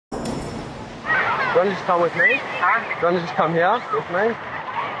you want to just come with me? Huh? Do you want to just come here with me?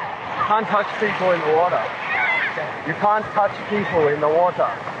 You can't touch people in the water. You can't touch people in the water.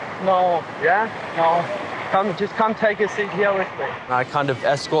 No. Yeah? No. Just come take a seat here with me. I kind of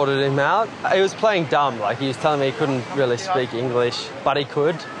escorted him out. He was playing dumb, like he was telling me he couldn't really speak English, but he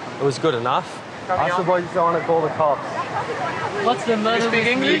could. It was good enough. I suppose you don't want to call the cops. What's the matter? You speak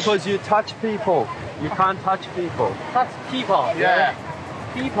English? Because you touch people. You can't touch people. Touch people? Yeah.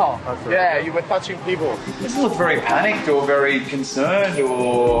 People? Yeah, you were touching people. You look very panicked or very concerned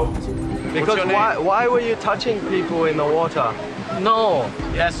or... Because why were you touching people in the water? No.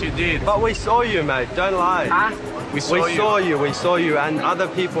 Yes, you did. But we saw you, mate. Don't lie. Huh? We saw you, and other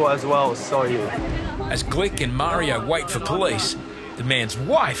people as well saw you. As Glick and Mario wait for police, the man's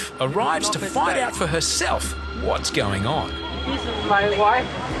wife arrives to find out for herself what's going on. This is my wife.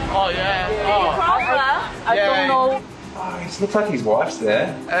 Oh, yeah. Oh. I don't know. Oh, it looks like his wife's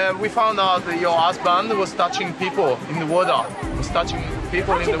there. We found out that your husband was touching people in the water. Was touching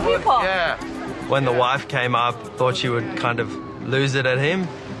people in the water. Yeah. When the wife came up, thought she would kind of lose it at him,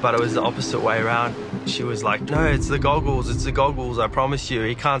 but it was the opposite way around. She was like, no, it's the goggles, I promise you.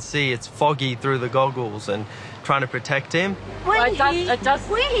 He can't see, it's foggy through the goggles, and trying to protect him. When he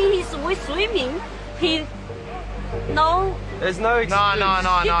is swimming, he no. There's no excuse.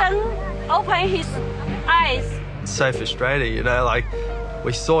 No. He doesn't open his eyes. It's so frustrating, you know, like,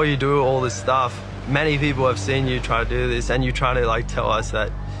 we saw you do all this stuff. Many people have seen you try to do this, and you try to, like, tell us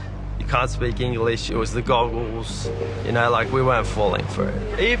that you can't speak English, it was the goggles, you know, like, we weren't falling for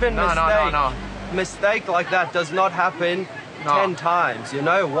it. Even mistake like that does not happen 10 times, you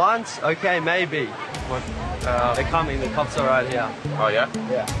know? Once, okay, maybe. They're coming, the cops are right here. Oh, yeah?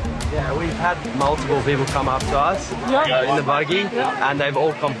 Yeah, we've had multiple people come up to us in the buggy, and they've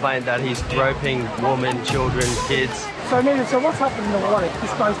all complained that he's groping women, children, kids. So, Amelia, so what's happened in the water?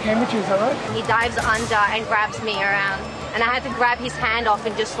 This guy's came with you, is that right? He dives under and grabs me around, and I had to grab his hand off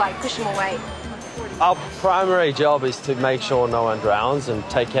and just like push him away. Our primary job is to make sure no one drowns and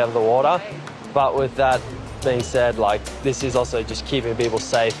take care of the water, but with that being said, like, this is also just keeping people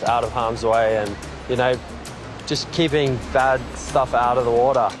safe, out of harm's way, and, you know, just keeping bad stuff out of the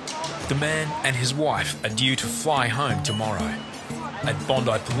water. The man and his wife are due to fly home tomorrow. At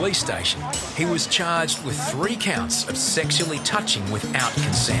Bondi Police Station, he was charged with 3 counts of sexually touching without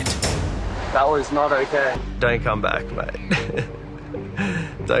consent. That was not okay. Don't come back, mate.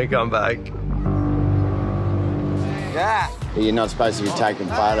 Don't come back. Yeah. You're not supposed to be taking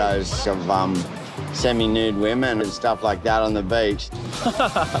photos of semi-nude women and stuff like that on the beach. Ha ha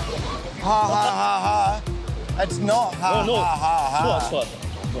ha ha. It's not ha ha ha ha.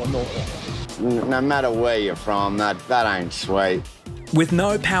 No matter where you're from, that ain't sweet. With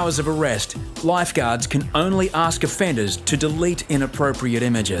no powers of arrest, lifeguards can only ask offenders to delete inappropriate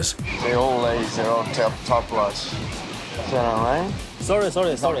images. They're all topless. You know what I mean? Sorry.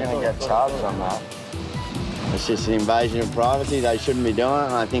 Not going to get charged on that. It's just an invasion of privacy. They shouldn't be doing it,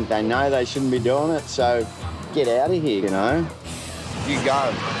 and I think they know they shouldn't be doing it, so get out of here, you know? You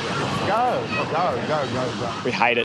go. Go. We hate it.